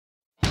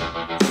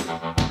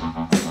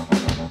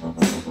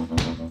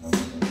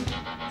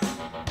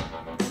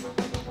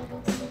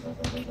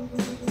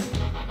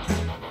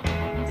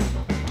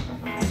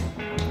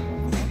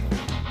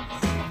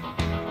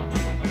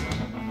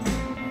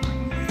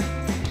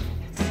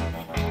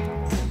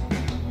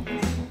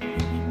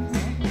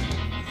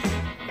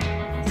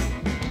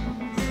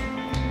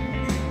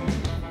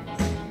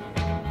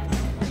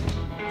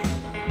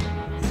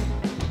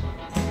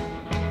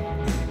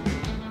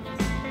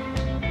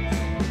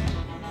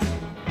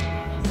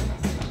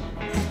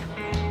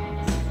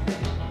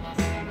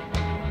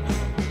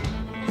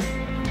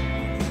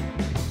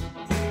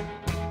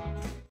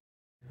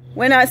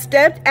When I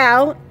stepped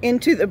out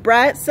into the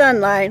bright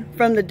sunlight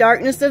from the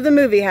darkness of the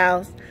movie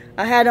house,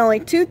 I had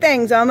only two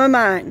things on my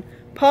mind: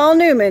 Paul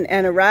Newman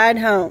and a ride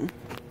home.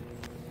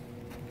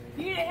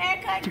 You need a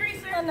haircut,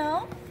 Greaser?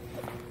 No.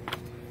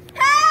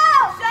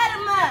 Help! Shut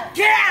him up!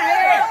 Get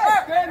out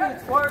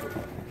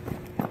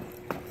Hey,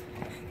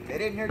 they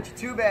didn't hurt you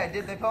too bad,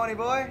 did they, Pony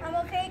Boy? I'm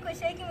okay. Quit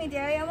shaking me,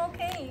 Daddy. I'm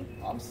okay.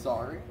 I'm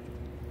sorry.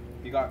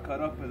 You got cut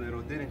up a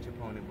little, didn't you,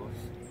 Pony Boy?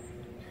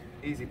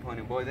 Easy,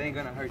 Pony Boy. They ain't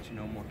gonna hurt you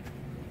no more.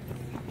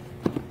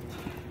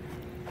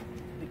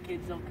 The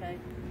kid's okay?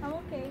 I'm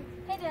okay.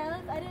 Hey,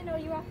 Dallas, I didn't know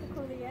you were off the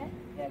cooler yet.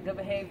 Yeah, good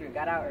behavior.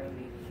 Got out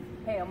early.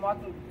 Hey, I'm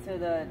walking to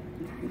the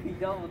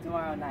double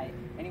tomorrow night.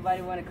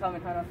 Anybody want to come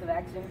and hunt up for the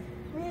action?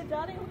 Me and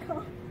Johnny will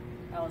come.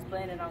 I was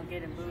planning on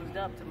getting boozed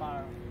up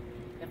tomorrow.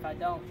 If I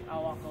don't,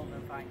 I'll walk over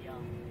and find y'all.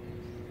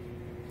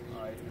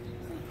 All right.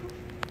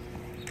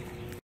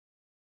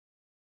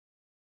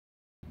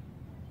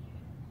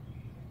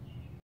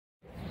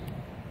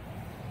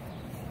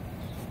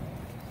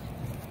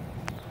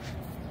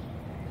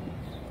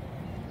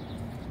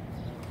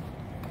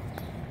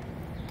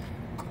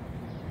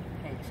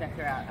 Hey, check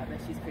her out. I bet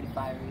she's pretty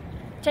fiery.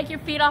 Take your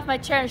feet off my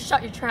chair and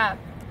shut your trap.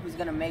 Who's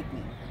gonna make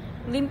me?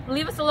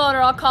 Leave us alone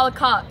or I'll call the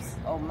cops.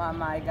 Oh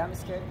my, you got me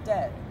scared to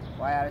death.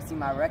 Why, I ought to see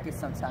my record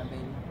sometime,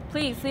 baby.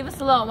 Please, leave us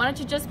alone. Why don't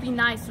you just be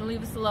nice and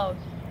leave us alone?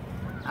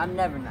 I'm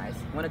never nice.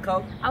 Want a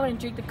Coke? I wouldn't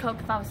drink the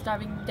Coke if I was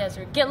starving in the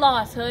desert. Get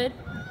lost, hood.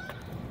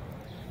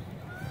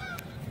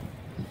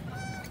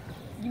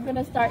 You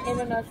gonna start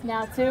in on us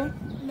now, too?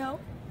 No.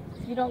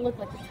 You don't look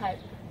like the type.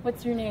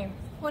 What's your name?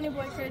 Pony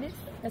Boy Curtis.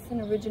 That's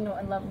an original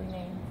and lovely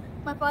name.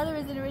 My father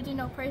is an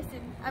original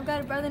person. I've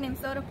got a brother named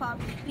Soda Pop.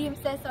 He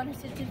says on her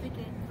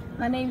certificate.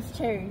 My name's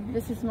Cherry.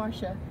 This is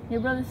Marcia. Your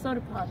brother's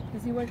Soda Pop.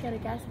 Does he work at a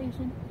gas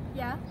station?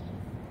 Yeah?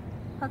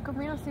 How come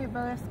we don't see your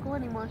brother at school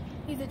anymore?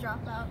 He's a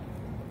dropout.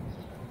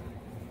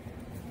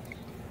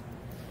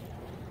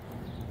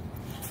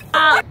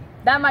 Ah!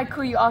 That might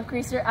cool you off,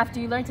 Greaser. After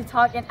you learn to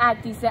talk and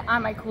act decent, I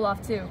might cool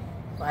off too.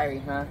 Fiery,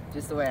 huh?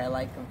 Just the way I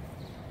like them.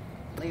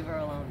 Leave her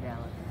alone,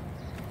 Dallas.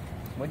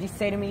 What'd you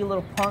say to me, you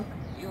little punk?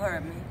 You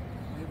heard me.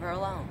 Leave her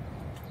alone.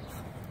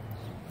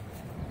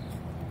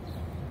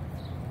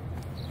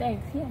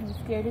 Thanks. Yeah, I'm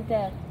scared to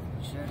death.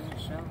 Sure didn't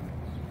show.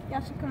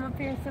 Y'all should come up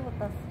here and sit with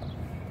us.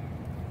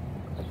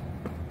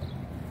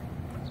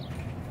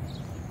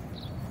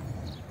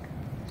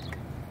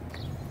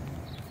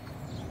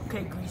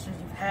 Okay, Greasers,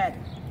 you've had it.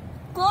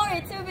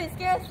 Gloria, 2-Bit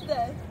scared us to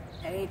death.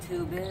 Hey,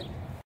 2-Bit.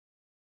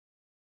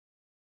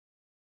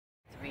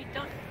 Sweet,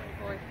 don't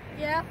boy.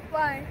 Yeah?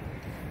 Why?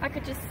 I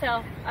could just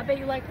tell. I bet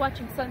you like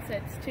watching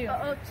sunsets too.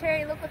 Uh-oh,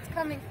 Cherry, look what's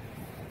coming.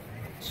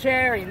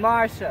 Cherry,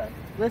 Marcia,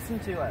 listen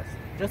to us.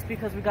 Just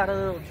because we got a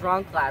little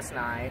drunk last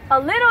night. A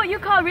little? You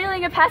call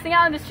reeling and passing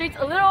out in the streets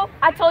a little?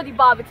 I told you,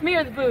 Bob, it's me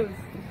or the booze.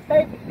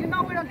 Baby, you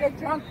know we don't get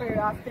drunk very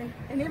often.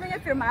 And even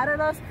if you're mad at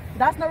us,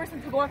 that's no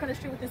reason to go out on the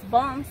street with these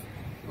bums.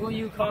 Who are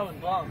you calling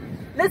bums?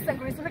 Listen,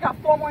 Greaser, we got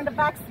 4 more in the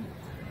backseat.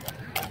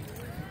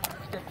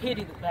 The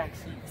pity the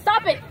backseat.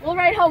 Stop it! We'll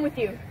ride home with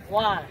you.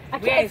 Why? I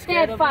We can't ain't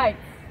scared stand of fights.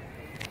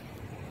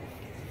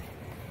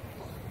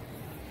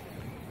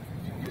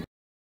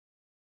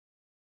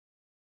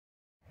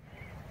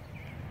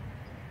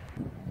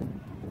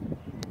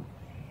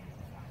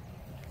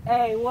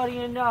 Hey, what do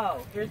you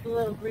know? Here's the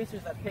little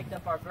greasers that picked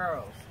up our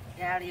girls.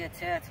 Get out of your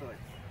territory.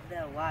 You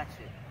better watch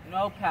it.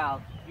 No,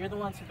 pal. You're the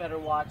ones who better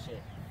watch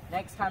it.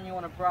 Next time you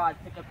want a broad,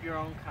 pick up your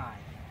own kind.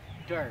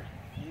 Dirt.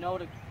 You know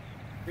what a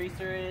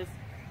greaser is?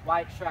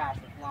 White trash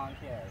with long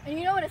hair. And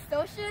you know what a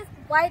social is?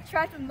 White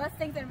trash with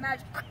Mustangs and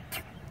magic.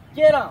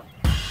 Get him!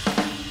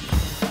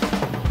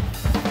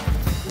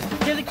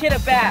 Give the kid a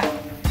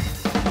bat.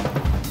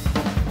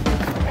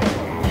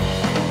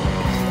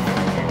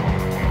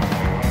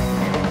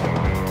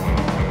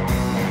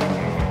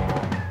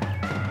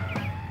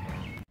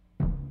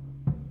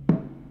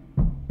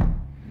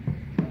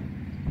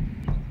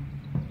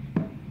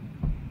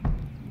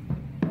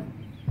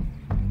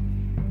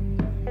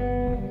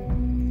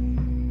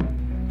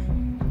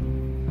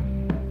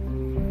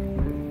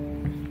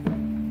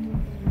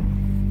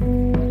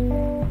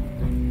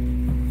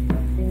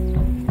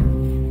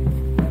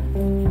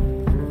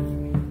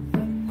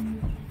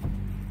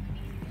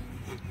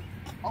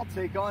 I'll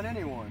take on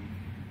anyone.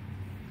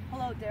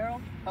 Hello,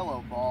 Daryl.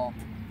 Hello, Ball.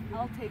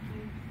 I'll take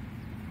you.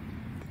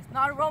 It's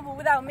not a rumble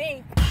without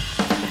me.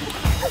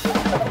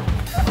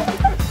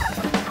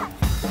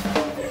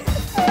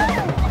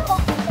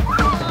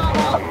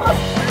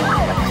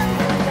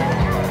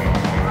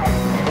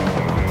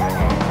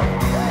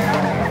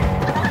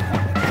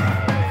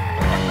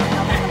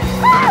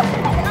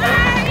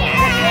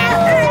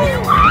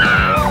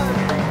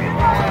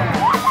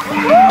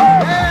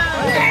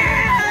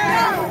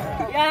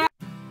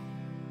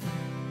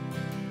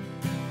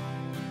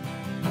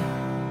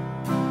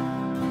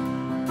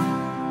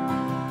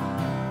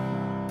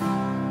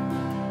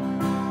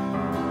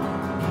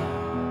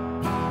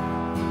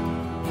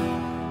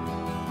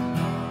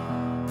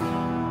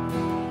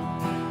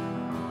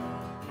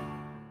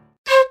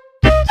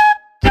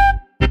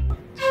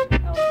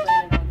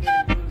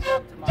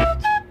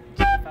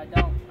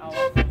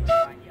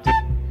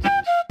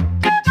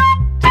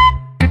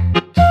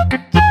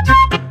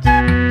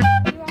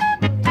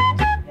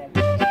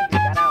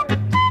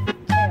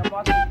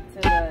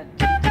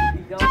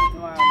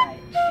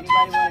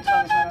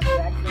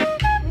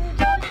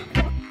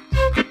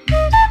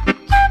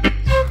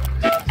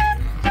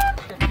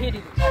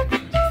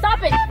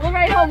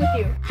 with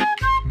you?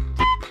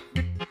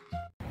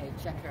 Hey,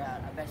 check her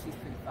out. I bet she's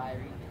pretty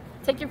fiery.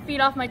 Take your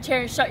feet off my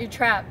chair and shut your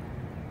trap.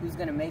 Who's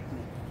gonna make me?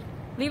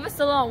 Leave us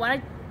alone. Why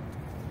not...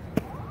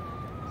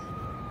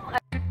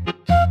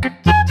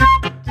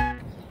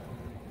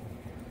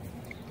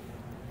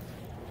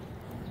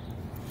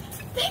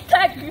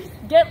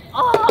 Get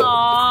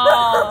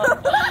off!